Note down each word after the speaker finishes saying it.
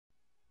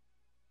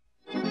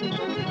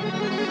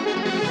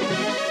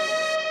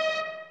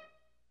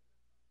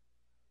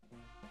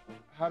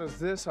How does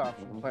this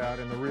option play out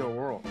in the real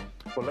world?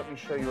 Well, let me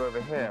show you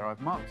over here.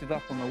 I've marked it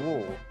up on the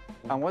wall.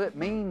 And what it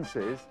means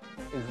is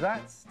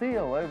that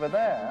steel over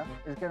there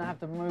is going to have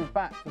to move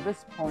back to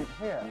this point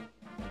here.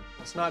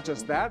 It's not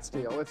just that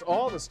steel, it's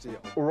all the steel.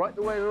 Right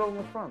the way along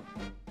the front.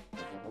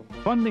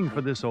 Funding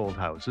for this old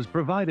house is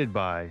provided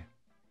by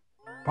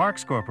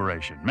Parks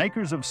Corporation,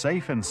 makers of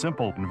safe and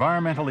simple,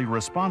 environmentally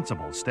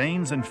responsible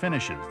stains and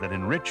finishes that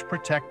enrich,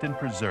 protect, and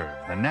preserve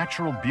the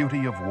natural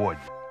beauty of wood.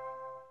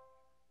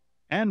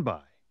 And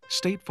by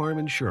State Farm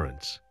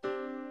Insurance,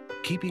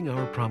 keeping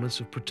our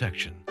promise of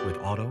protection with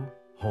auto,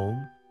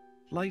 home,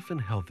 life, and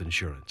health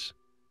insurance.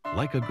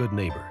 Like a good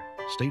neighbor,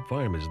 State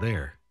Farm is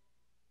there.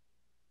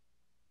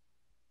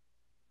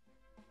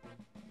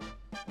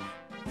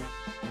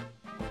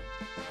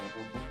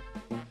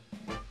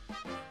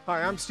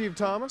 Hi, I'm Steve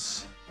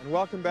Thomas, and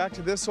welcome back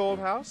to This Old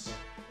House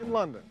in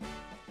London.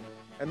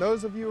 And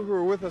those of you who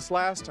were with us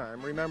last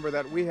time, remember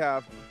that we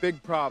have a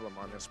big problem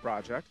on this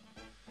project.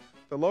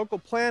 The local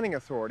planning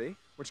authority,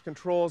 which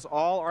controls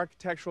all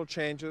architectural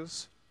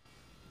changes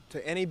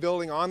to any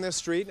building on this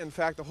street, in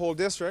fact the whole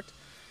district,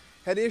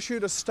 had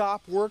issued a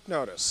stop work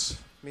notice,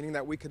 meaning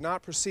that we could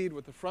not proceed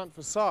with the front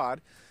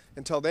facade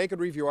until they could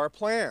review our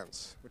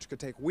plans, which could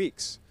take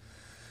weeks.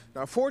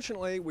 Now,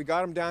 fortunately, we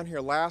got them down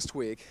here last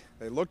week.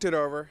 They looked it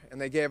over,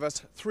 and they gave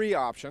us 3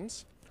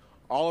 options,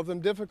 all of them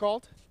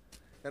difficult,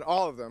 and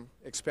all of them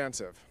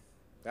expensive.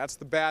 That's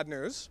the bad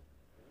news.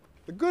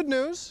 The good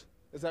news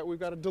is that we've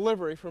got a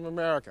delivery from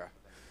America.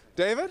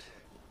 David?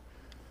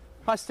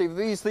 Hi, Steve. Are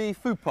these the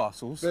food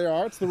parcels? They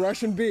are. It's the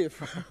Russian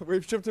beef.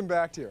 We've shipped them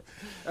back to you.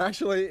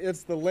 Actually,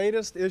 it's the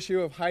latest issue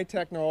of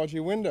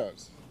high-technology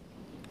windows.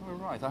 Oh,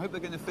 right. I hope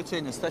they're going to fit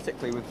in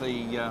aesthetically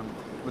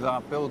with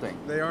our building.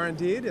 They are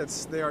indeed.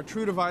 They are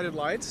true divided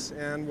lights,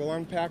 and we'll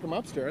unpack them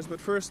upstairs. But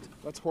first,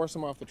 let's horse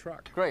them off the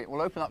truck. Great.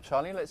 We'll open up,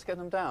 Charlie. Let's get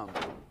them down.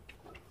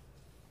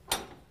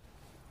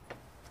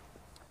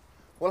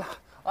 Well,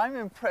 I'm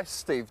impressed,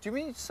 Steve. Do you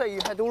mean to say you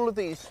had all of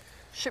these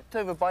shipped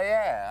over by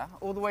air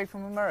all the way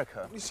from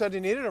America? You said you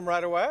needed them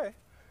right away.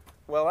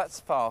 Well, that's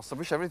fast. I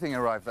wish everything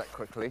arrived that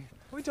quickly.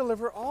 We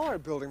deliver all our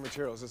building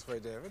materials this way,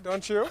 David,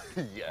 don't you?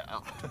 Yeah.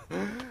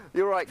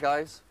 You're right,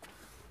 guys.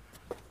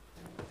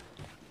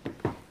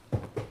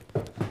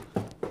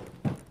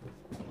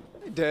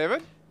 Hey,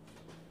 David.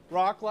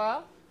 Rock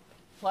lab?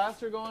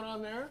 Plaster going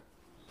on there?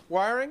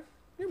 Wiring?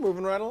 You're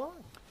moving right along.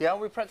 Yeah,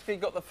 we practically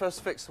got the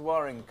first fix of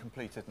wiring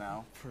completed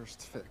now.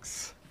 First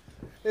fix.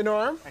 Hey,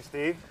 Norm. Hey,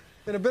 Steve.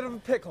 In a bit of a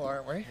pickle,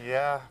 aren't we?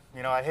 Yeah,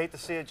 you know, I hate to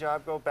see a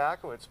job go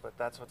backwards, but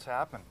that's what's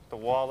happened. The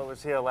wall that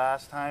was here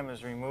last time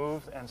is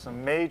removed, and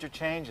some major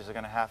changes are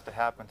going to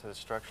happen to the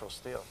structural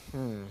steel.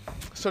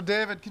 So,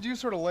 David, could you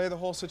sort of lay the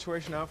whole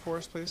situation out for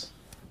us, please?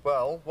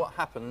 Well, what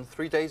happened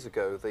 3 days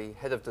ago, the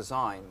head of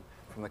design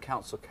from the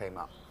council came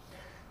up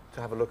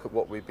to have a look at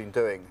what we've been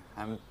doing,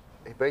 and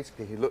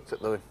he looked at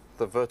the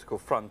vertical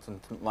front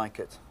and didn't like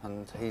it,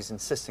 and he's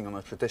insisting on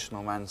a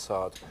traditional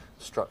mansard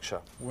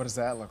structure. What does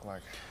that look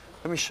like?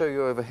 Let me show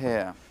you over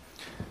here.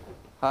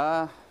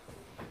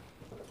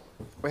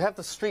 We have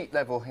the street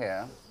level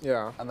here,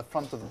 yeah, and the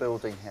front of the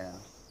building here.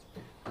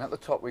 And at the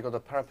top we've got a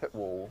parapet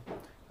wall,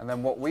 and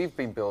then what we've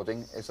been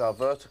building is our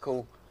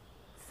vertical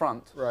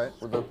front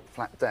with a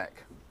flat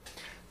deck.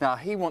 Now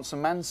he wants a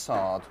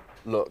mansard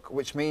look,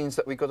 which means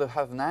that we've got to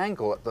have an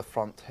angle at the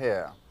front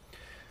here.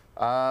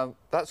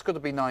 That's got to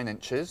be 9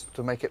 inches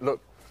to make it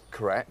look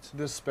correct.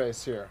 This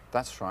space here.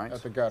 That's right.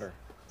 At the gutter.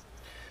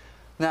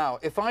 Now,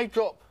 if I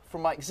drop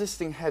from my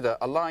existing header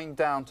a line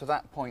down to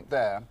that point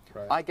there,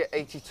 I get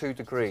 82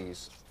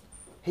 degrees.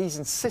 He's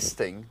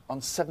insisting on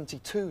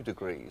 72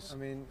 degrees. I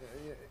mean,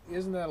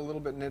 isn't that a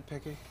little bit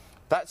nitpicky?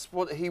 That's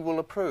what he will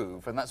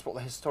approve, and that's what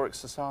the Historic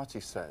Society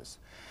says.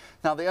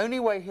 Now, the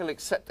only way he'll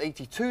accept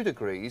 82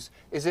 degrees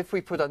is if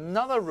we put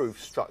another roof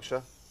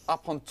structure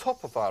up on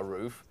top of our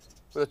roof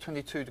with a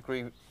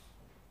 22-degree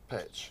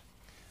pitch.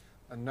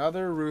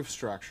 Another roof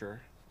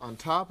structure on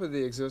top of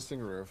the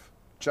existing roof,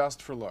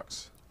 just for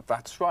looks.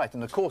 That's right,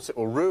 and of course it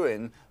will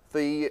ruin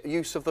the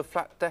use of the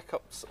flat deck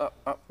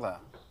up there.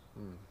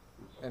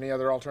 Any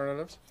other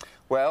alternatives?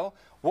 Well,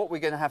 what we're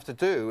going to have to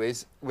do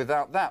is,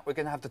 without that, we're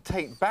going to have to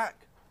take back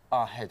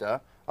our header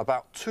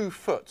about 2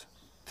 foot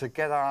to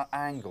get our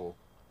angle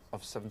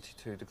of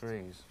 72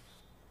 degrees.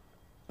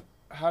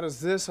 How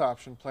does this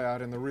option play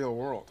out in the real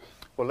world?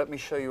 Well, let me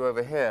show you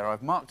over here.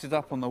 I've marked it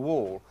up on the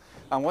wall,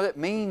 and what it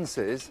means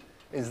is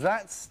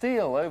that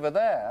steel over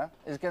there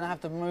is going to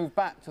have to move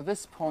back to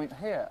this point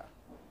here.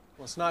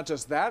 Well, it's not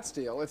just that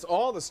steel, it's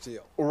all the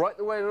steel. Right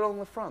the way along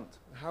the front.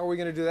 How are we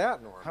going to do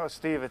that, Norm? Oh,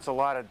 Steve, it's a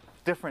lot of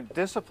different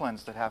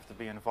disciplines that have to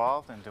be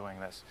involved in doing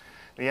this.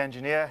 The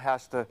engineer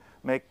has to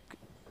make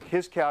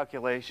his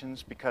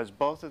calculations because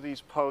both of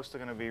these posts are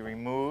going to be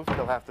removed.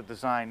 He'll have to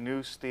design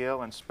new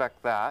steel and spec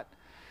that.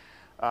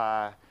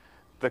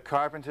 The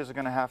carpenters are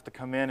going to have to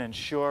come in and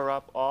shore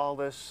up all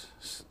this,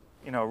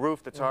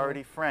 roof that's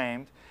already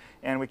framed.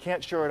 And we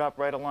can't shore it up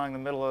right along the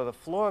middle of the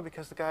floor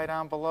because the guy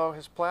down below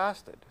has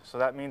plastered. So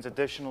that means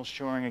additional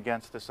shoring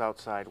against this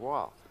outside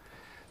wall.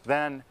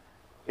 Then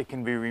it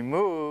can be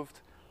removed,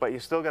 but you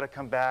still got to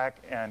come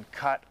back and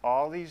cut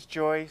all these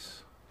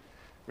joists,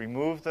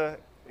 remove the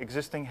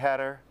existing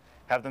header,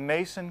 have the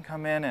mason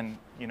come in and,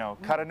 you know,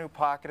 cut a new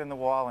pocket in the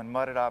wall and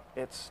mud it up.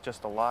 It's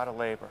just a lot of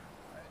labor.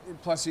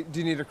 Plus, do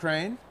you need a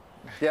crane?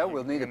 Yeah,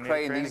 we'll need a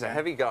crane. These are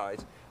heavy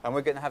guys, and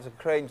we're going to have the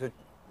crane to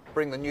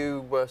bring the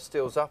new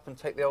steels up and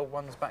take the old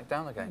ones back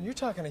down again. You're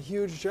talking a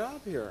huge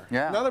job here.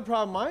 Yeah. Another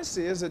problem I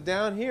see is that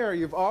down here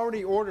you've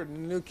already ordered a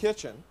new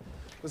kitchen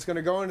that's going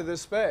to go into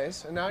this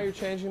space, and now you're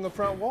changing the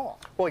front wall.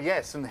 Well,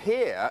 yes, and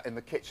here in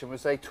the kitchen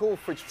was a tall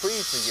fridge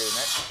freezer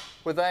unit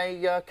with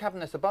a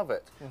cabinet above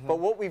it. But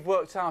what we've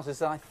worked out is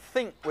that I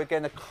think we're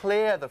going to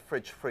clear the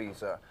fridge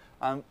freezer,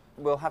 and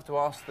we'll have to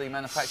ask the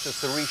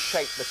manufacturers to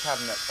reshape the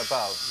cabinet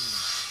above.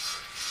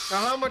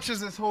 Now, how much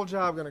is this whole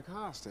job going to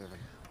cost, David?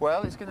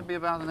 Well, it's going to be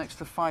about an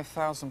extra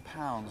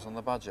 £5,000 on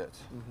the budget.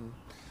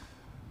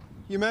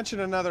 You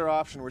mentioned another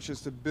option, which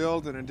is to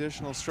build an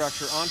additional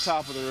structure on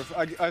top of the roof.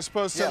 I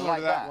suppose similar like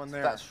to that one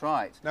there. That's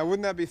right. Now,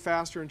 wouldn't that be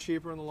faster and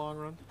cheaper in the long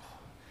run?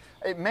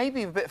 It may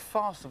be a bit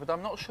faster, but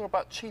I'm not sure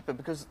about cheaper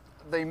because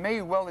they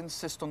may well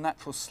insist on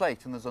natural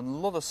slate, and there's a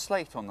lot of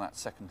slate on that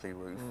secondary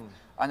roof,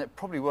 and it'd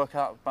probably work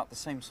out about the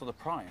same sort of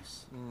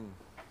price.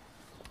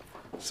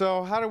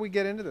 So how do we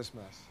get into this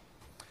mess?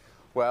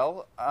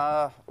 Well,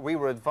 we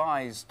were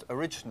advised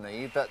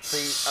originally that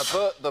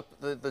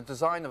the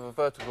design of a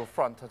vertical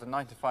front had a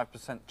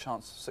 95%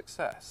 chance of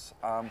success.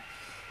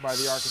 By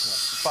the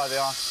architect? By the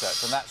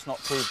architect, and that's not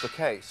proved the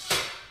case.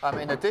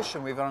 In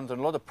addition, we've under a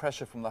lot of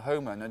pressure from the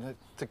homeowner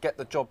to get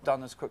the job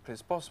done as quickly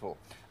as possible.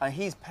 And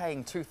he's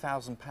paying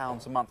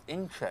 £2,000 a month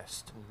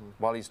interest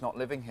while he's not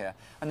living here.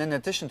 And in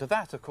addition to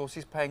that, of course,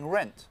 he's paying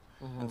rent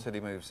until he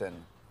moves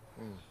in.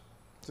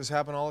 Does this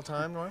happen all the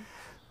time, Norm?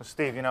 Well,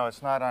 Steve, you know,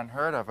 it's not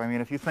unheard of. I mean,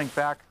 if you think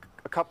back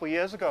a couple of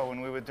years ago when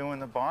we were doing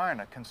the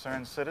barn, a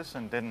concerned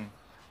citizen didn't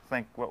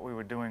think what we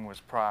were doing was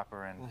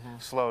proper and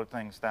slowed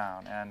things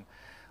down. And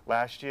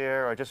last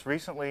year, or just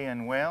recently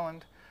in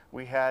Wayland,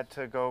 we had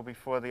to go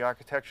before the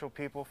architectural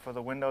people for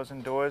the windows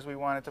and doors we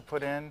wanted to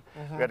put in.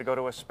 We had to go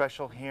to a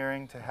special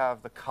hearing to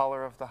have the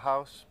color of the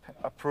house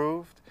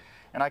approved.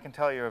 And I can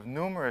tell you of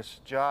numerous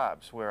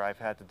jobs where I've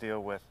had to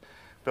deal with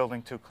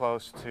building too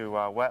close to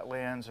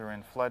wetlands or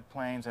in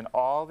floodplains, and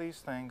all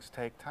these things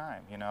take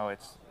time. You know,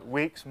 it's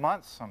weeks,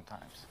 months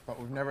sometimes. But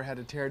we've never had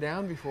to tear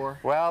down before.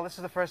 Well, this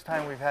is the first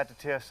time we've had to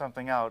tear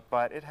something out,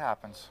 but it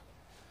happens.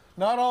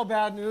 Not all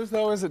bad news,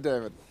 though, is it,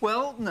 David?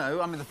 Well, no.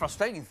 I mean, the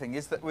frustrating thing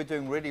is that we're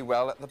doing really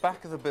well at the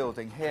back of the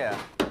building here.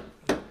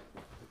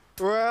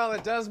 Well,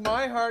 it does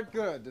my heart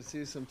good to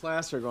see some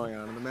plaster going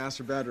on in the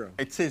master bedroom.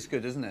 It is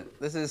good, isn't it?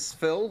 This is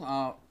Phil,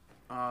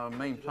 our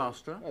main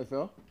plasterer. Hey,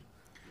 Phil.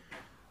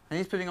 And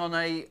he's putting on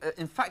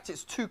in fact,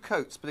 it's 2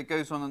 coats, but it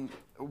goes on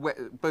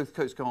wet, both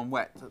coats go on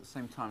wet at the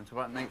same time, to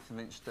about an 1/8 of an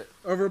inch thick.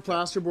 Over a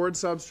plasterboard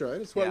substrate.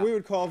 It's what we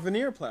would call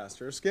veneer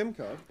plaster, skim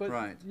coat, but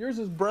yours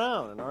is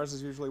brown and ours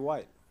is usually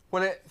white.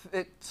 Well,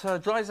 it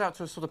dries out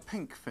to a sort of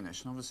pink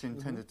finish, and obviously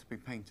intended to be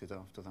painted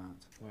after that.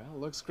 Well, it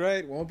looks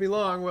great. Won't be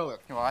long, will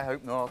it? Well, I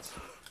hope not.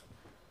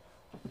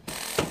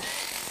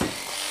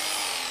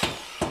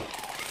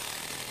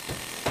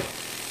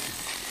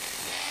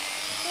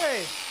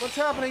 Hey, what's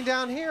happening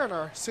down here in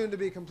our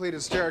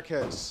soon-to-be-completed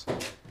staircase?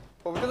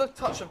 Well, we've got a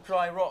touch of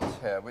dry rot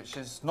here, which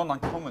is not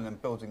uncommon in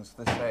buildings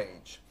this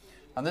age.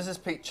 And this is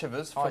Pete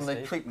Chivers from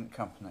the treatment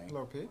company.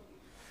 Hello, Pete.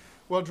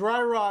 Well,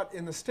 dry rot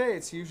in the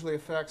States usually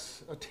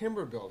affects a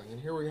timber building, and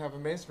here we have a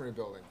masonry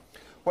building.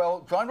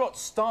 Well, dry rot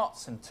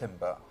starts in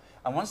timber,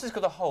 and once it's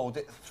got a hold,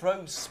 it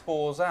throws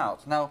spores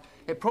out. Now,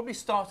 it probably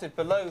started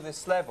below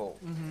this level,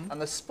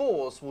 and the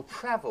spores will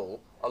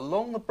travel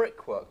along the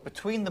brickwork,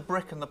 between the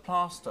brick and the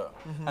plaster,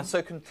 and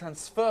so can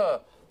transfer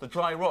the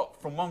dry rot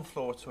from one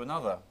floor to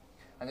another.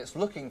 And it's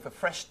looking for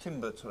fresh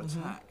timber to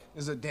attack.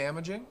 Is it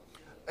damaging?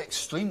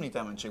 Extremely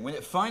damaging. When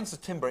it finds the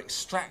timber, it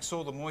extracts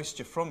all the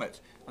moisture from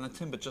it, and the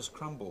timber just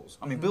crumbles.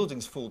 I mean,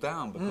 buildings fall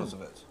down because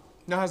of it.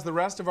 Now, has the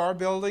rest of our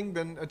building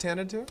been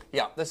attended to?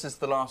 Yeah, this is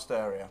the last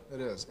area. It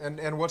is.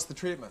 And what's the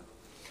treatment?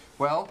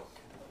 Well,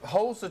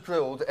 holes are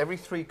drilled every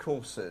 3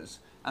 courses,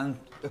 and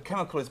the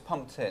chemical is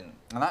pumped in.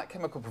 And that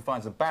chemical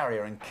provides a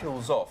barrier and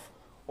kills off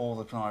all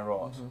the dry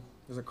rot.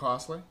 Is it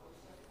costly?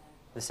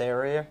 This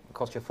area will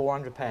cost you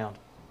 £400,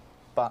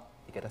 but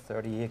you get a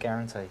 30-year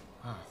guarantee.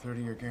 Ah,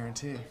 30-year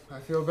guarantee. I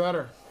feel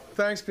better.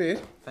 Thanks, Pete.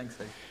 Thanks,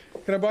 Steve.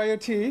 Can I buy you a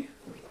tea?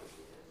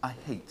 I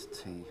hate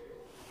tea.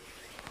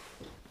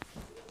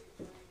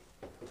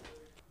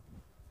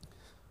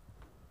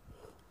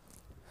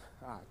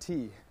 Ah,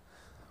 tea.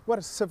 What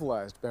a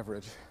civilized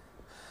beverage.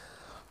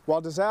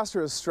 While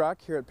disaster has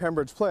struck here at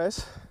Pembridge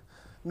Place,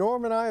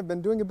 Norm and I have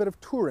been doing a bit of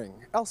touring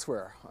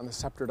elsewhere on the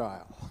Sceptred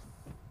Isle.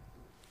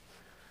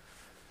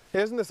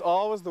 Isn't this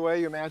always the way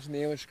you imagine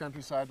the English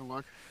countryside to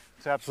look?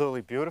 It's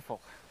absolutely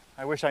beautiful.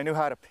 I wish I knew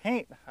how to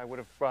paint. I would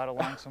have brought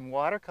along some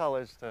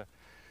watercolors to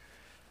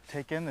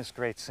take in this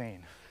great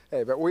scene.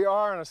 Hey, but we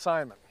are on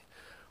assignment.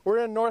 We're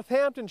in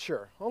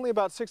Northamptonshire, only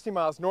about 60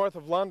 miles north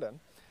of London,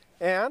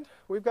 and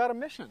we've got a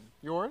mission.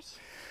 Yours?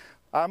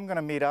 I'm going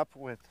to meet up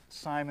with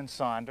Simon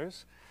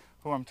Saunders.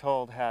 who I'm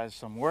told has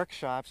some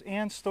workshops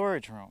and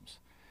storage rooms.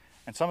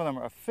 And some of them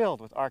are filled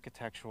with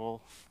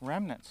architectural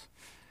remnants.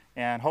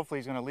 And hopefully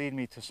he's going to lead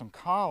me to some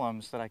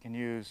columns that I can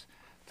use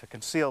to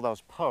conceal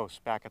those posts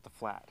back at the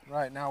flat.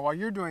 Right, now while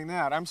you're doing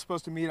that, I'm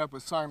supposed to meet up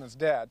with Simon's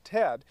dad,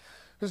 Ted,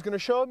 who's going to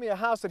show me a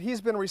house that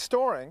he's been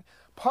restoring,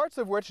 parts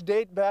of which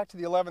date back to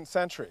the 11th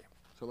century.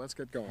 So let's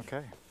get going.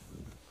 Okay.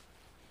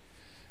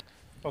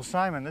 Well,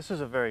 Simon, this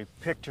is a very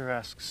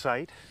picturesque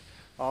site.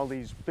 All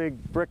these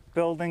big brick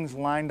buildings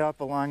lined up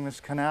along this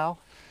canal.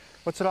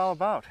 What's it all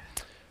about?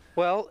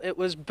 Well, it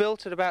was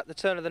built at about the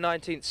turn of the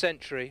 19th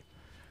century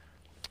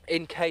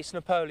in case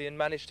Napoleon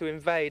managed to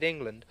invade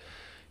England.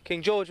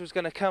 King George was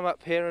going to come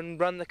up here and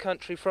run the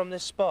country from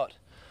this spot.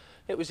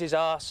 It was his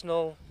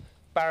arsenal,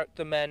 barracked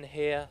the men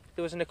here.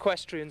 There was an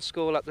equestrian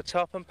school up the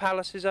top and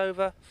palaces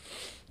over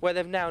where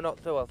they've now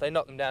knocked, well, they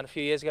knocked them down a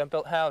few years ago and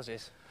built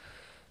houses.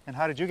 And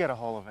how did you get a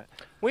hold of it?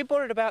 We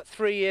bought it about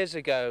 3 years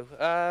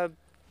ago.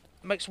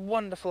 Makes a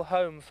wonderful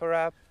home for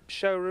our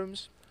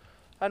showrooms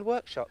and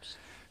workshops.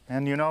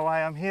 And you know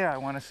why I'm here. I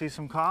want to see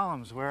some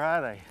columns. Where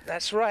are they?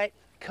 That's right.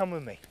 Come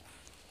with me.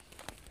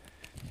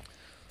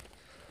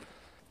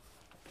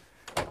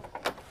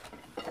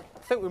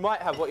 I think we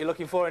might have what you're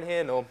looking for in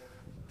here, Norm.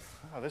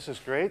 Oh, this is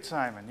great,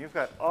 Simon. You've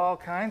got all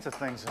kinds of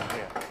things in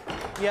here.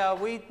 Yeah,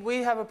 we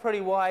have a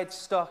pretty wide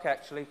stock,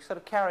 actually. Sort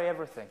of carry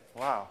everything.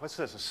 Wow, what's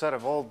this, a set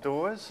of old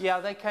doors? Yeah,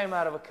 they came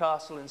out of a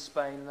castle in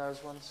Spain,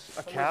 those ones.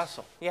 A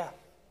castle? Yeah,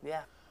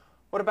 yeah.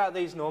 What about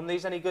these, Norm?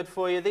 These any good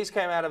for you? These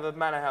came out of a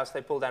manor house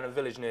they pulled down a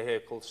village near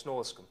here called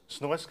Snorscombe.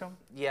 Snorscombe?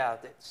 Yeah,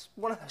 it's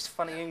one of those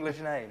funny English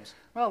names.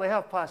 Well, they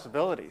have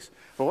possibilities.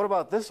 But what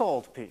about this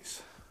old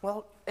piece?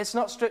 Well, it's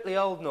not strictly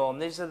old, Norm.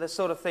 These are the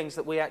sort of things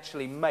that we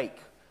actually make.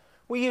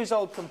 We use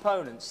old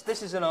components.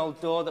 This is an old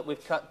door that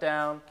we've cut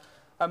down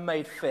and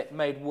made fit,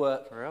 made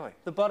work. Really?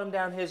 The bottom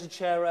down here's a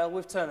chair rail.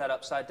 We've turned that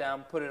upside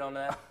down, put it on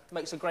there.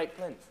 Makes a great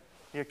plinth.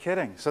 You're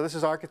kidding. So this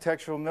is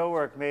architectural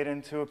millwork made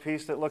into a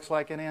piece that looks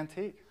like an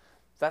antique.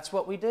 That's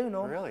what we do,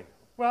 Norm. Really?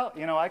 Well,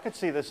 you know, I could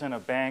see this in a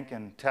bank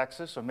in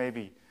Texas or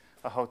maybe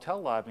a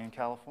hotel lobby in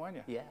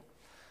California. Yeah.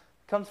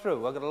 Come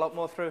through. I've got a lot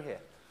more through here.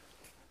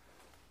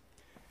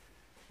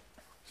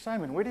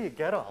 Simon, where do you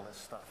get all this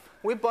stuff?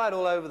 We buy it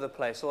all over the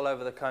place, all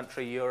over the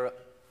country,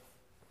 Europe.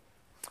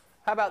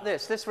 How about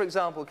this? This, for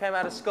example, came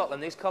out of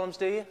Scotland. These columns,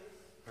 do you?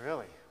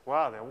 Really?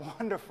 Wow, they're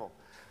wonderful.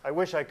 I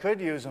wish I could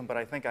use them, but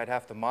I think I'd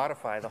have to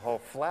modify the whole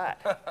flat.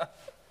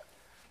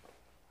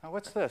 Now,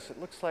 what's this? It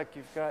looks like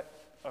you've got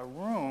a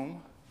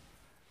room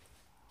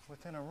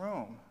within a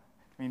room.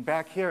 I mean,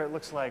 back here it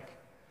looks like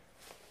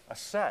a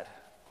set,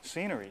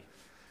 scenery.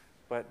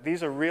 But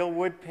these are real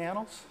wood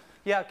panels?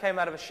 Yeah, it came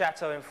out of a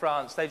chateau in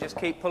France. They just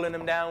keep pulling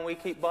them down, we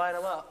keep buying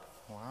them up.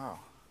 Wow.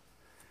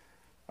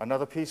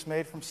 Another piece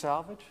made from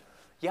salvage?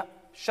 Yep.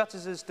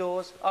 Shutters as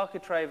doors,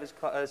 architrave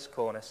as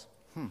cornice.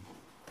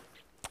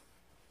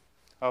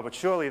 Oh, but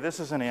surely this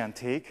is an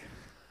antique.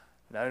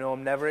 No,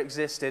 Norm, never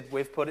existed.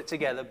 We've put it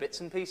together,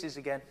 bits and pieces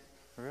again.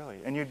 Really?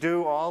 And you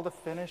do all the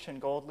finish in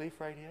gold leaf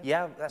right here?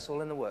 Yeah, that's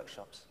all in the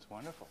workshops. It's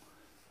wonderful.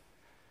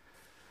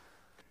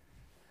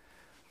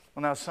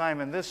 Well, now,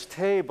 Simon, this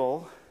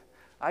table,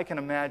 I can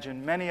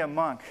imagine many a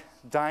monk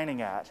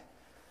dining at.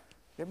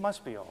 It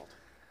must be old.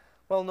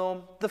 Well,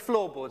 Norm, the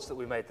floorboards that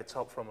we made the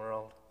top from are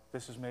old.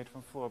 This is made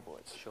from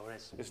floorboards. Sure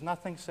is. Is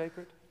nothing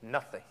sacred?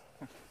 Nothing.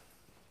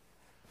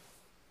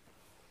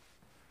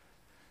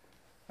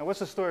 Now, what's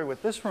the story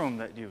with this room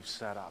that you've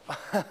set up?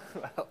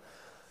 Well,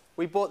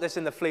 we bought this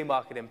in the flea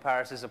market in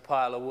Paris as a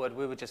pile of wood.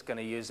 We were just going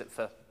to use it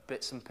for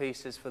bits and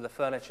pieces for the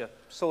furniture.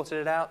 Sorted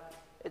it out.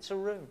 It's a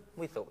room.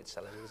 We thought we'd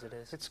sell it as it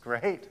is. It's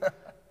great.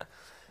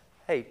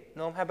 Hey,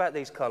 Norm, how about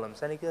these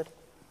columns? Any good?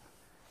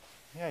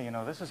 Yeah, you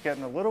know, this is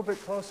getting a little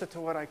bit closer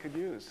to what I could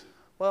use.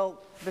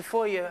 Well,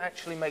 before you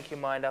actually make your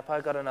mind up,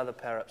 I got another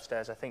pair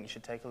upstairs. I think you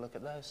should take a look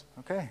at those.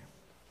 Okay.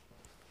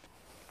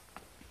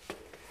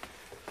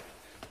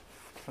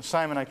 Well,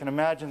 Simon, I can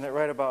imagine that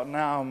right about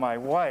now, my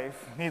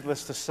wife,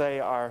 needless to say,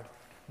 our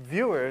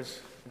viewers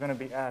are going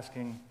to be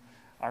asking,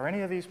 are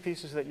any of these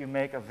pieces that you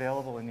make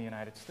available in the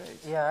United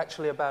States? Yeah,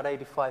 actually about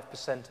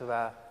 85% of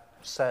our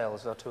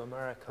sales are to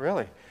America.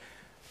 Really?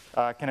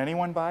 Can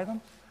anyone buy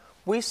them?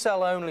 We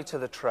sell only to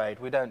the trade.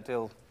 We don't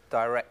deal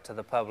direct to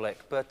the public,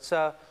 but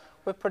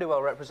we're pretty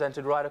well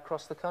represented right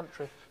across the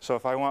country. So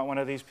if I want one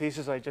of these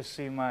pieces, I just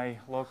see my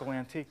local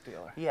antique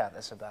dealer? Yeah,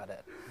 that's about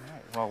it.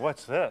 Right. Well,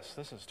 what's this?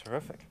 This is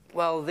terrific.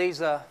 Well,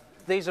 these are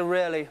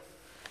really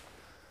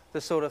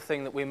the sort of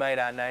thing that we made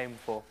our name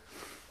for.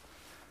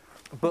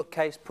 A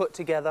bookcase put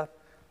together,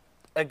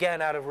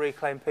 again out of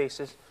reclaimed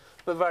pieces,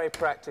 but very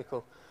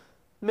practical.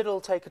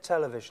 Middle take a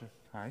television,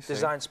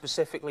 designed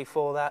specifically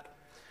for that.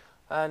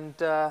 And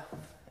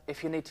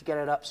if you need to get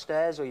it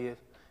upstairs or you're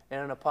in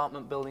an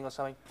apartment building or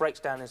something, breaks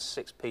down into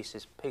 6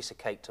 pieces, piece of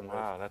cake to move.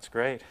 Wow, that's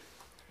great.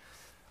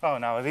 Oh,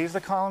 now are these the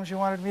columns you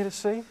wanted me to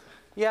see?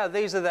 Yeah,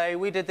 these are they.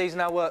 We did these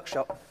in our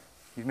workshop.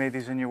 You made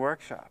these in your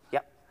workshop?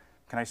 Yep.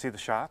 Can I see the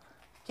shop?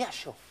 Yeah,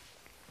 sure.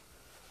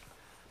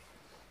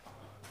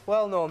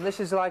 Well, Norm,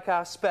 this is like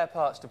our spare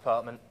parts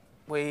department.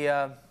 We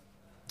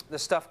the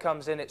stuff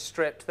comes in, it's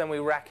stripped, then we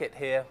rack it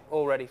here,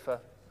 all ready for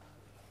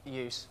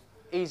use.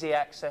 Easy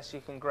access,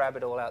 you can grab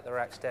it all out the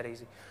racks dead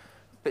easy.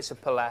 Bits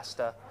of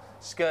pilaster,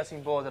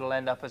 skirting board that'll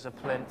end up as a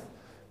plinth,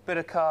 bit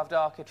of carved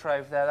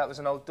architrave there, that was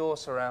an old door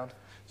surround.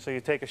 So you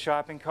take a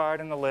shopping cart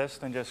in the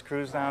list and just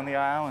cruise down the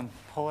aisle and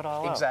pull it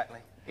all out. Exactly,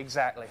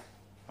 exactly.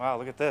 Wow,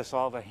 look at this,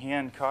 all the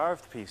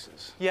hand-carved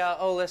pieces. Yeah,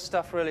 all this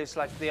stuff really is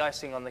like the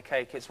icing on the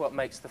cake. It's what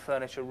makes the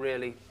furniture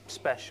really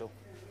special.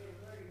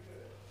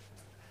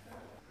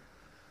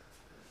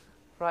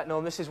 Right,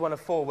 Norm, this is one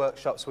of 4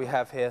 workshops we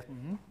have here.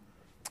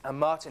 And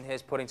Martin here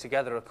is putting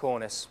together a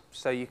cornice,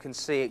 so you can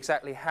see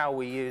exactly how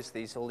we use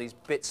all these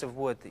bits of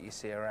wood that you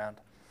see around.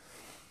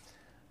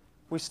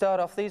 We start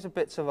off, these are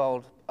bits of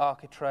old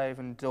architrave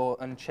and door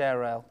and chair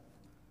rail,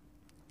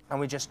 and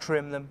we just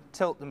trim them,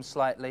 tilt them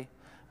slightly,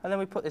 and then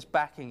we put this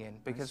backing in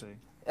because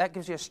that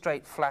gives you a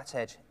straight flat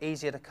edge,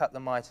 easier to cut the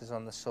mitres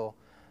on the saw.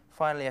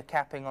 Finally, a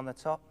capping on the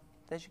top.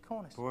 There's your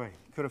cornice. Boy,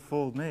 could have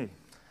fooled me.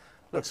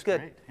 Looks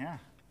good. Great, yeah.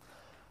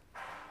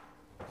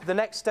 The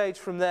next stage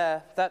from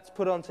there, that's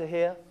put onto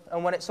here,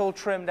 and when it's all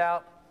trimmed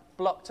out,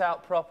 blocked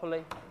out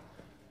properly,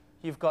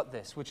 you've got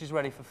this, which is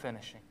ready for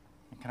finishing.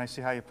 Can I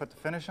see how you put the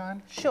finish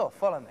on? Sure,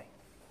 follow me.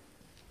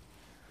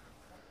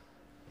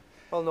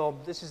 Well, Norm,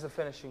 this is the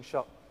finishing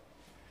shop.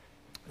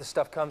 The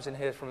stuff comes in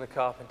here from the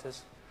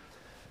carpenters.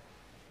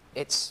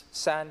 It's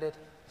sanded,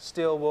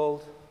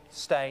 steel-walled,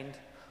 stained,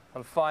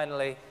 and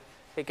finally,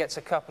 it gets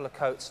a couple of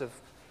coats of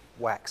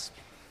wax.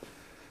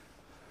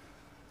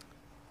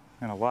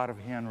 And a lot of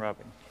hand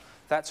rubbing.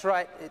 That's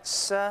right.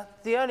 It's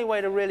the only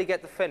way to really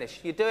get the finish.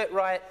 You do it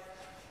right,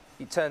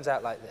 it turns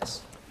out like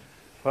this.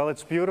 Well,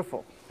 it's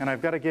beautiful, and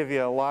I've got to give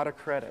you a lot of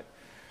credit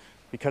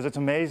because it's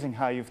amazing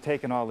how you've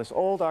taken all this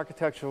old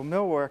architectural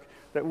millwork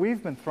that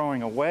we've been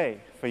throwing away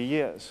for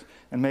years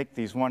and make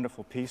these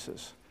wonderful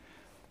pieces.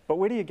 But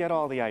where do you get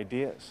all the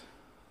ideas?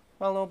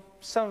 Well, Norm,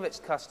 some of it's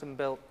custom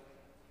built.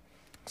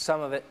 Some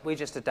of it we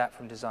just adapt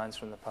from designs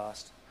from the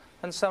past.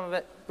 And some of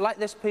it, like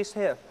this piece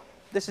here,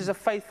 this is a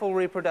faithful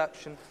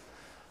reproduction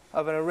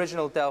of an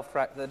original Delft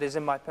rack that is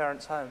in my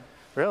parents' home.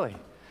 Really?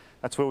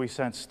 That's where we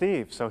sent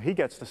Steve, so he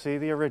gets to see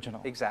the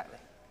original. Exactly.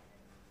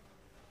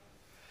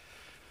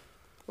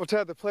 Well,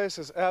 Ted, the place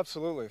is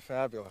absolutely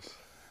fabulous.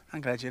 I'm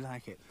glad you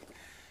like it,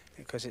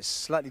 because it's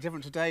slightly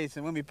different today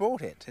than when we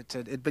bought it.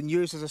 It'd been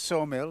used as a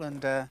sawmill,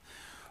 and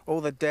all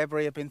the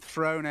debris had been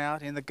thrown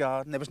out in the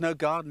garden. There was no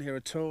garden here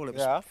at all. It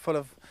was full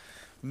of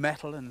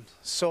metal and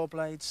saw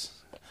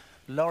blades,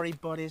 lorry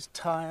bodies,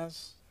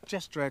 tyres,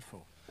 just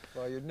dreadful.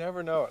 Well, you'd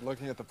never know it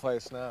looking at the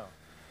place now.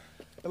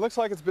 It looks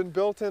like it's been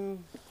built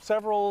in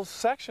several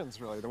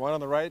sections, really. The one on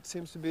the right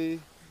seems to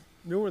be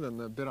newer than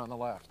the bit on the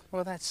left.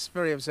 Well, that's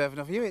very observant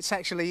of you. It's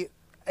actually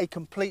a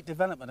complete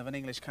development of an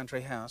English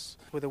country house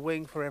with a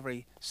wing for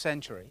every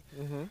century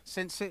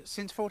since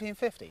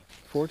 1450.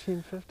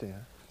 1450, huh?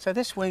 So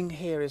this wing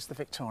here is the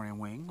Victorian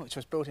wing, which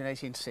was built in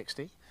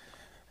 1860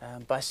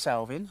 by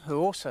Salvin, who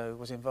also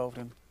was involved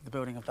in the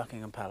building of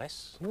Buckingham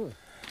Palace.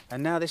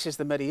 And now this is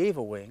the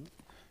medieval wing,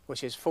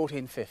 which is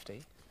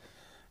 1450.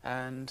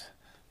 And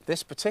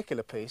this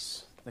particular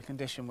piece, the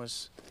condition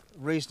was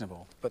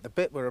reasonable, but the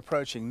bit we're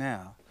approaching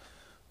now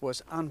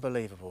was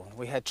unbelievable.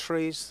 We had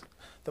trees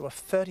that were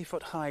 30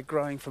 foot high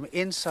growing from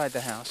inside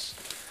the house.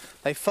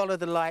 They followed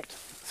the light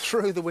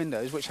through the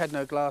windows, which had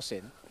no glass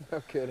in.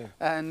 No kidding.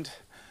 And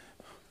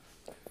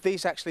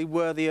these actually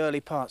were the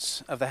early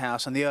parts of the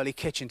house, and the early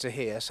kitchens are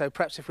here. So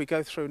perhaps if we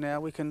go through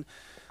now,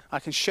 I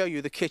can show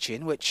you the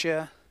kitchen, which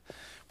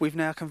we've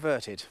now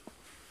converted.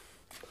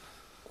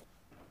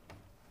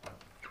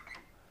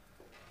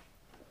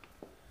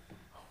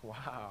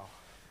 Wow.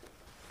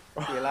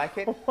 Do you like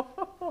it?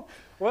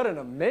 What an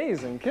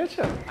amazing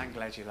kitchen. I'm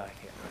glad you like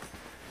it.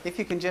 If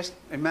you can just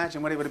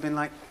imagine what it would have been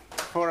like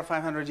 400 or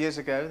 500 years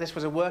ago, this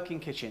was a working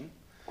kitchen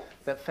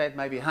that fed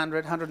maybe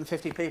 100,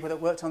 150 people that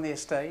worked on the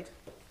estate.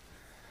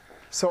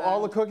 So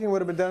all the cooking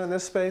would have been done in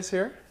this space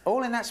here?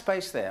 All in that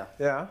space there.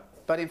 Yeah.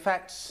 But in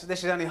fact,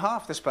 this is only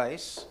half the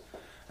space,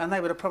 and they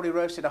would have probably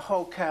roasted a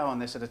whole cow on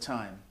this at a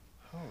time.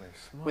 Holy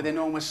smokes. With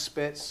enormous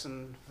spits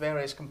and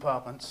various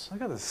compartments.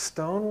 Look at the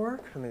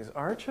stonework and these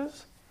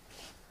arches.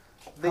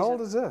 How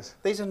old is this?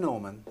 These are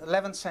Norman,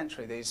 11th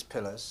century, these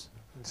pillars.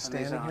 And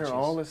standing here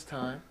all this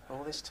time.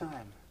 All this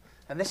time.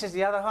 And this is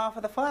the other half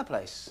of the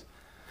fireplace.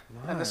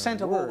 My and the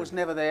centre wall was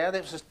never there.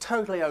 It was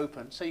totally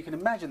open, so you can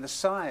imagine the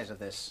size of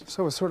this.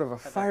 So it was sort of a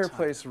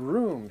fireplace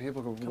room.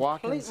 People could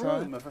walk inside. Complete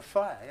room of a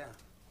fire, yeah.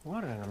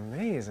 What an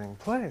amazing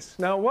place.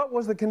 Now, what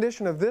was the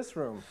condition of this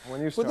room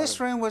when you started? Well, this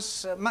room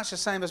was much the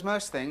same as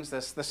most things.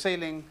 The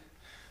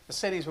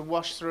ceilings were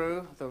washed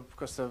through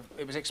because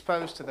it was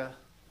exposed to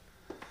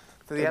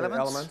the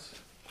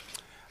elements.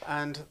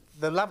 And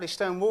the lovely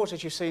stone walls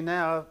that you see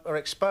now are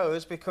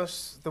exposed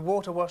because the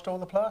water washed all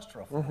the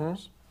plaster off the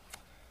walls.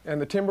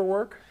 And the timber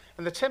work?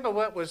 And the timber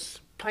work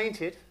was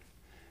painted,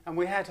 and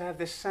we had to have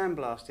this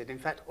sandblasted. In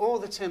fact, all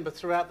the timber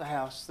throughout the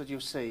house that you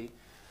see,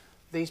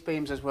 these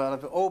beams as well,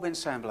 have all been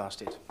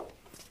sandblasted.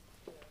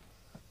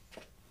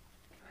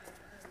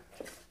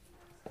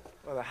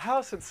 Well, the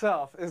house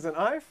itself is an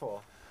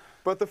eyeful,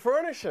 but the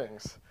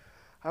furnishings,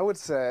 I would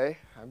say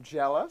I'm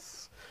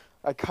jealous.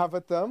 I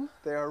covet them.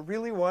 They are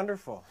really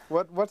wonderful.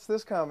 What's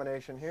this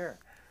combination here?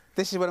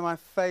 This is one of my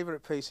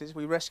favourite pieces.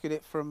 We rescued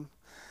it from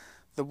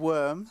the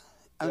worm,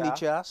 only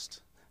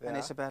just, and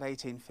it's about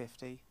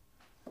 1850.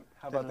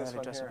 How about this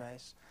one here?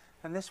 Base.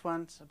 And this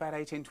one's about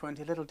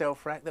 1820, a little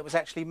Delft rack that was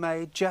actually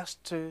made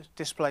just to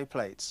display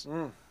plates.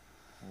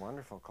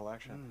 Wonderful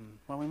collection.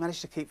 Well, we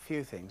managed to keep a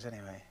few things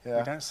anyway. Yeah.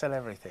 We don't sell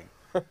everything.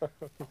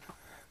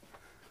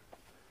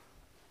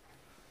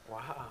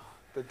 Wow.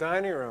 The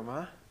dining room,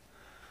 huh?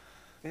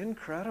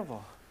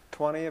 Incredible.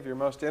 20 of your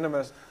most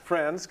intimate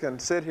friends can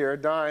sit here,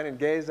 dine, and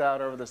gaze out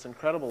over this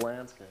incredible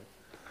landscape.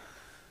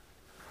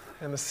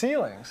 And the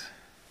ceilings,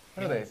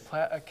 what are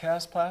they,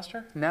 cast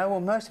plaster? No, well,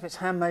 most of it's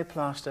handmade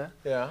plaster.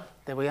 Yeah.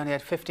 That we only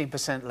had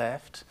 15%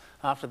 left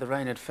after the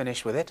rain had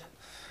finished with it.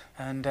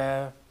 And,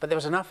 but there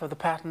was enough of the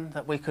pattern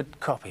that we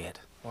could copy it.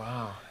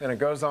 Wow. And it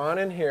goes on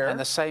in here. And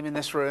the same in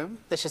this room.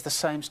 This is the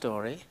same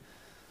story.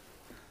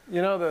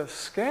 You know, the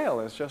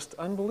scale is just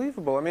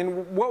unbelievable. I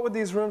mean, what would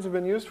these rooms have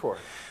been used for?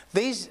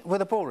 These were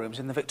the ballrooms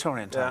in the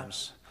Victorian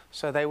times.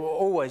 So they were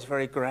always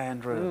very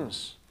grand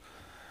rooms.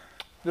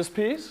 This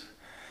piece?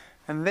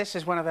 And this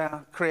is one of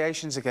our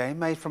creations again,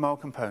 made from old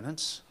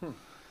components.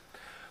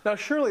 Now,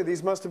 surely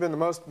these must have been the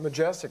most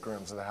majestic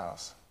rooms of the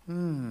house.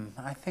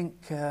 I think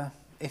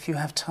if you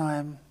have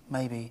time,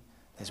 maybe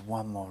there's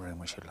one more room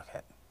we should look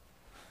at.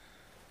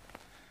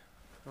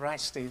 Right,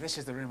 Steve, this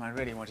is the room I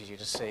really wanted you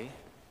to see.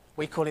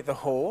 We call it the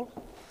Hall.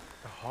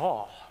 The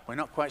hall? We're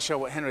not quite sure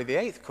what Henry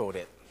VIII called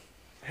it.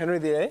 Henry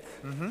VIII?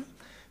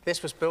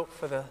 This was built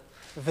for the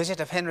visit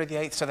of Henry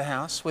VIII to the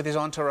house with his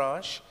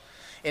entourage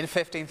in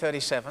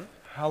 1537.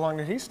 How long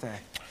did he stay?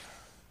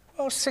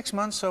 Oh, 6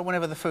 months or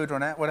whenever the food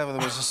ran out, whatever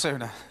there was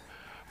sooner.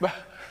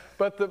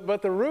 But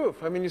the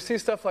roof, I mean, you see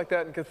stuff like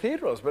that in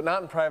cathedrals, but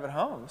not in private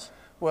homes.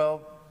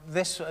 Well,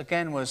 this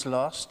again was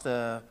lost.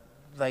 The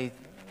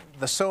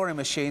sawing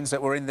machines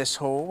that were in this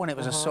hall when it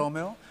was a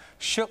sawmill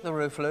shook the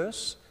roof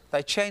loose.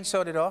 They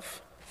chainsawed it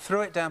off,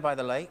 threw it down by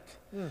the lake,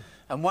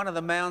 and one of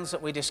the mounds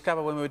that we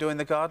discovered when we were doing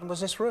the garden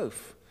was this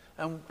roof.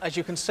 And as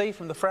you can see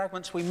from the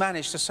fragments, we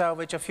managed to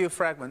salvage a few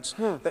fragments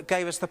that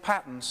gave us the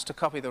patterns to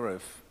copy the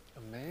roof.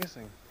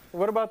 Amazing.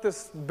 What about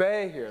this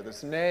bay here,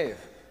 this nave?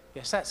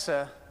 Yes, that's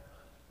a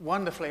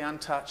wonderfully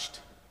untouched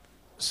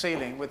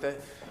ceiling with the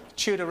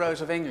Tudor Rose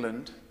of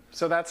England.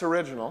 So that's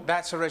original?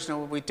 That's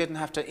original. We didn't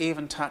have to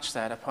even touch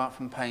that apart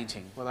from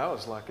painting. Well, that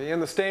was lucky.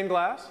 And the stained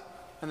glass?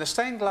 And the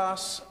stained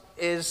glass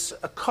is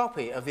a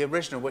copy of the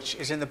original, which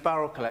is in the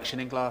Burrell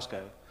collection in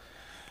Glasgow.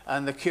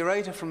 And the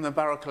curator from the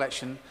Burrell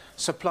collection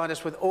supplied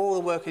us with all the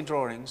working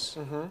drawings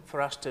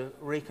for us to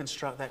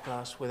reconstruct that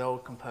glass with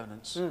old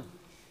components.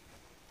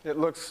 It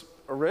looks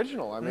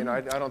original. I mean,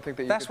 I don't think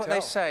that you That's could what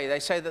tell. they say. They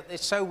say that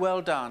it's so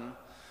well done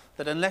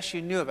that unless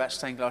you knew about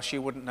stained glass,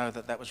 you wouldn't know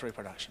that that was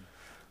reproduction.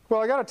 Well,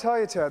 I got to tell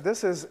you, Ted,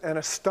 this is an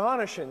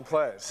astonishing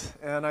place,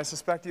 and I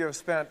suspect you have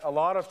spent a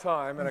lot of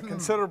time and a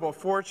considerable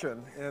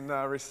fortune in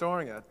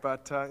restoring it,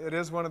 but it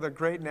is one of the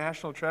great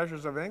national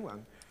treasures of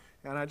England,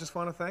 and I just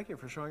want to thank you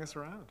for showing us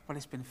around. Well,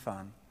 it's been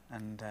fun,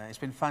 and it's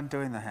been fun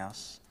doing the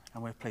house,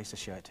 and we're pleased to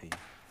show it to you.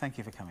 Thank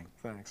you for coming.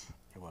 Thanks.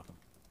 You're welcome.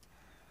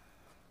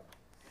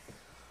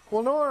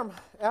 Well, Norm,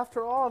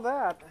 after all of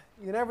that,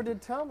 you never did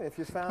tell me if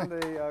you found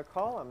a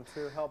column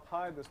to help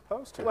hide this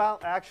poster. Well,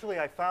 actually,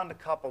 I found a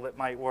couple that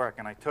might work,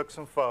 and I took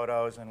some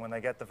photos, and when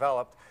they get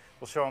developed,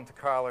 we'll show them to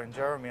Carla and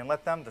Jeremy and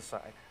let them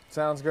decide.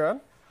 Sounds good.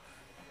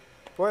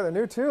 Boy, the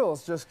new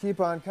tools just keep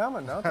on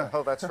coming, don't they?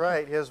 Oh, that's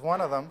right. Here's one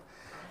of them.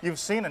 You've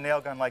seen a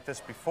nail gun like this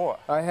before.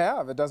 I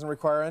have. It doesn't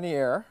require any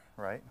air.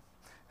 Right.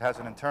 It has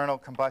an internal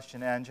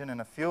combustion engine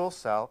and a fuel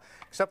cell,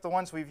 except the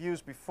ones we've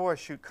used before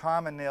shoot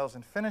common nails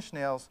and finish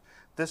nails.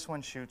 This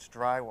one shoots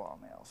drywall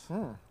nails.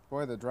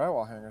 Boy, the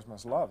drywall hangers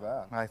must love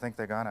that. I think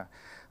they're gonna.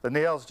 The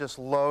nails just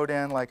load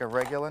in like a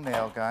regular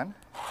nail gun.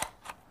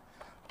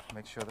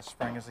 Make sure the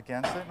spring is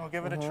against it, and we'll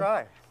give it a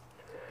try.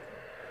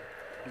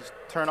 Just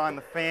turn on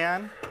the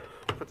fan,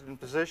 put it in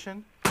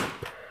position. Boy,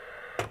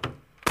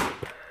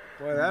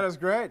 that is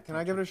great. Can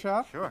I give it a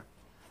shot? Sure.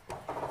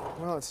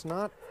 Well, it's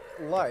not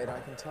light, I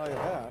can tell you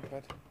that,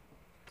 but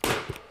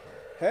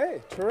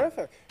hey,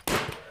 terrific.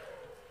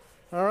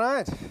 All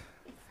right.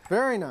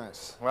 Very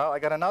nice. Well, I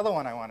got another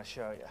one I want to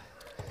show you.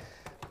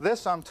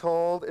 This, I'm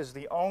told, is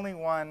the only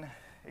one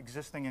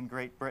existing in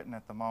Great Britain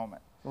at the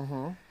moment.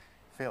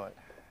 Feel it.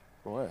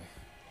 Boy,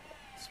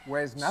 this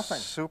weighs nothing.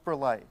 Super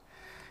light.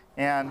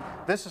 And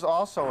this is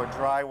also a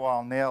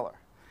drywall nailer.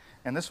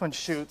 And this one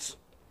shoots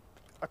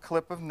a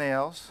clip of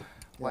nails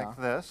like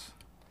this.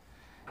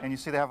 And you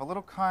see they have a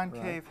little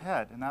concave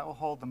head, and that will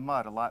hold the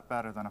mud a lot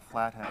better than a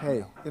flathead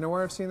nail. You know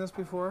where I've seen this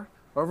before?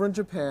 Over in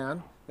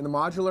Japan, in the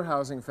modular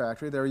housing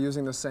factory, they were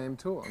using the same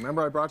tool.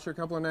 Remember I brought you a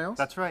couple of nails?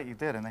 That's right, you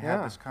did, and they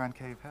had this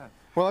concave head.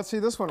 Well, let's see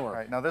this one work.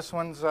 Right, now this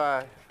one's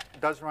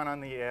does run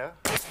on the air.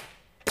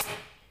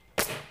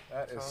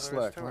 That is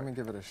slick. Let me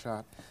give it a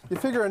shot. You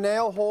figure a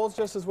nail holds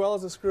just as well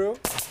as a screw?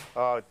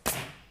 Oh,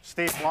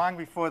 Steve, long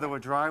before there were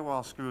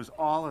drywall screws,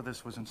 all of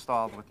this was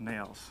installed with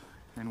nails.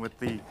 And with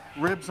the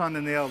ribs on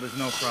the nail, there's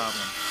no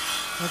problem.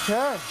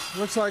 Okay,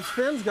 looks like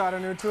Finn's got a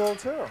new tool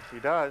too. He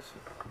does.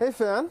 Hey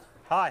Finn.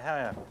 Hi, how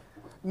are you?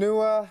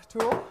 New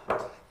tool?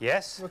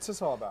 Yes. What's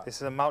this all about? This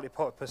is a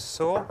multi-purpose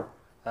saw.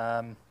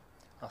 I'll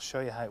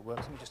show you how it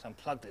works. Let me just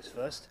unplug this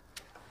first.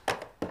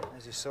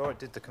 As you saw, it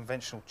did the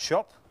conventional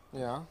chop.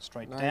 Yeah.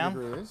 Straight 90 down.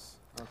 degrees.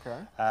 Okay.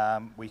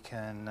 We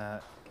can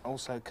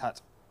also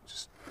cut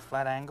just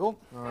flat angle.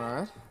 All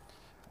right.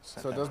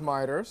 So it does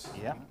miters.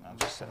 Yeah, I'll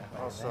just set that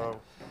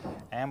also.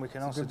 And we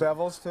can also do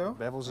bevels too?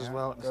 Bevels as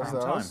well at the Does same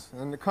time.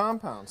 And the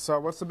compound. So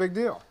what's the big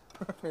deal?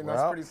 I mean,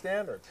 that's pretty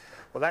standard.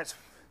 Well, that's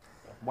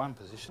one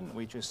position.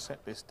 We just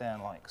set this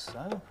down like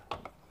so.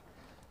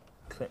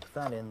 Clip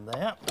that in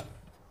there.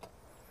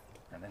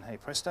 And then, hey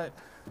presto.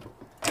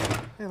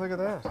 Hey, look at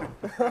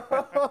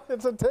that.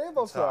 It's a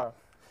table saw.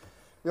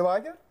 You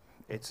like it?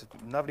 It's a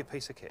lovely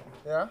piece of kit.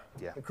 Yeah?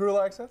 Yeah. The crew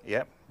likes it?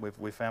 Yep,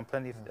 we've found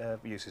plenty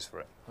of uses for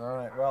it. All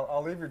right, well,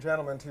 I'll leave you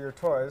gentlemen to your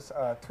tools.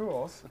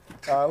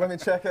 Let me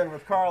check in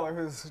with Carla,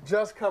 who's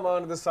just come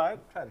onto the site.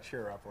 Try to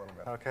cheer her up a little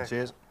bit. Okay.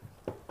 Cheers.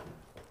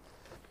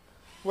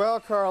 Well,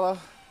 Carla,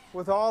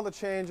 with all the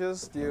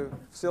changes, do you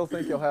still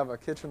think you'll have a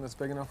kitchen that's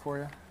big enough for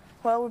you?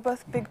 Well, we're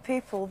both big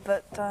people,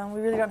 but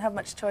we really don't have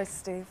much choice,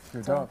 Steve.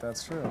 You don't,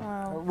 that's true.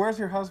 Where's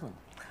your husband?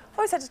 I've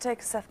always had to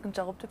take a second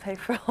job to pay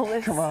for all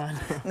this. Come on.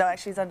 No,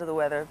 actually, he's under the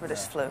weather, British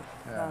flu.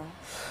 Yeah.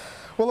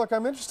 Well, look,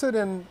 I'm interested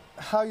in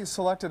how you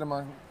selected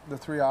among the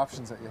three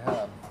options that you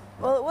had.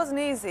 Well, it wasn't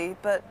easy,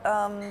 but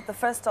the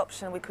first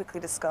option we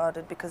quickly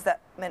discarded because that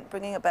meant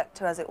bringing it back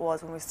to as it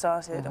was when we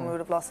started, and we would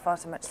have lost far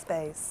too much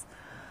space.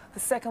 The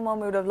second one,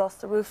 we would have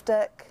lost the roof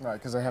deck. Right,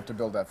 because they have to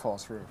build that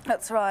false roof.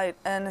 That's right,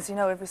 and as you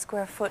know, every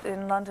square foot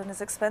in London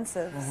is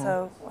expensive,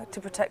 so to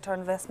protect our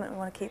investment, we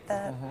want to keep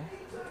that.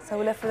 So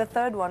we left with a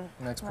third one.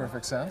 Makes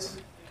perfect sense.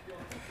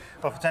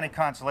 Well, if it's any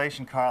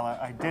consolation, Carla,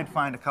 I did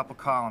find a couple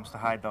columns to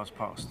hide those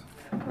posts.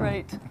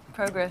 Great.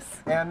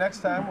 Progress. And next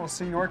time, we'll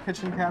see your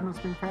kitchen cabinets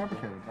being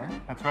fabricated, right?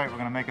 That's right. We're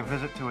going to make a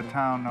visit to a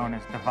town known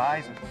as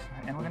Devizes,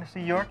 and we're going to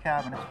see your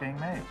cabinets being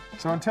made.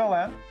 So until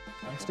then,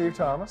 I'm Steve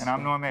Thomas. And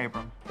I'm Norm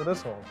Abram. For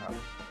this old house.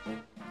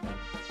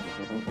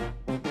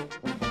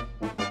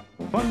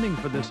 Funding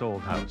for this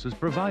old house is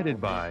provided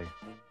by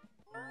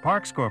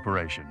Parks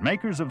Corporation,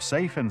 makers of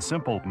safe and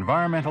simple,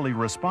 environmentally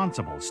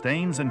responsible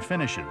stains and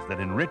finishes that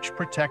enrich,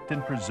 protect,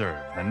 and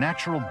preserve the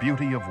natural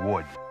beauty of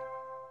wood.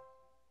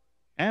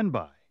 And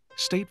by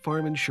State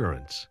Farm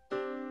Insurance,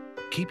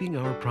 keeping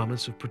our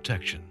promise of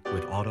protection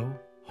with auto,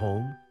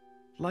 home,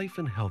 life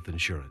and health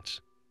insurance.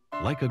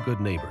 Like a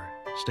good neighbor,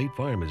 State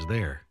Farm is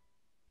there.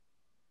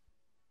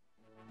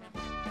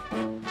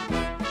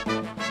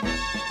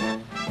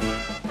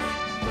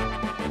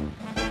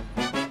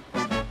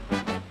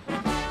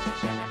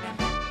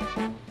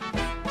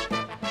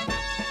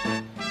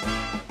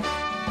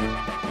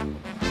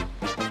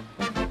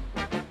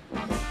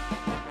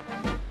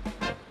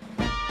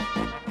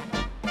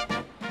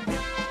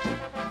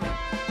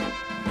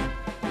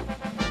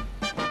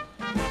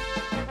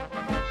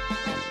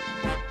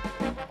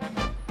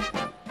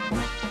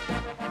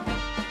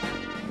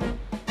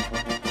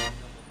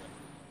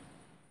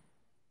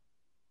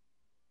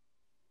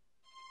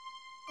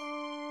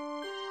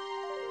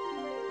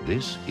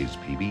 This is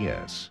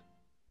PBS.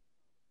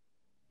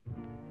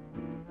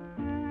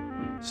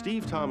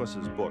 Steve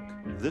Thomas's book,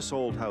 This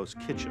Old House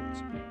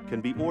Kitchens, can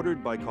be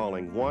ordered by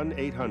calling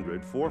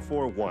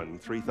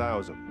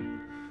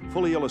 1-800-441-3000.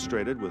 Fully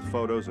illustrated with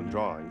photos and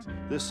drawings,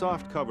 this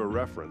softcover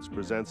reference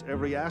presents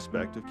every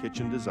aspect of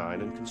kitchen design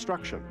and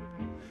construction.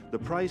 The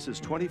price is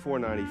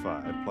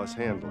 $24.95 plus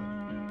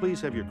handling. Please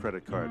have your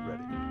credit card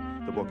ready.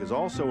 The book is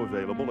also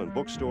available in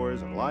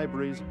bookstores and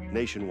libraries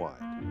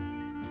nationwide.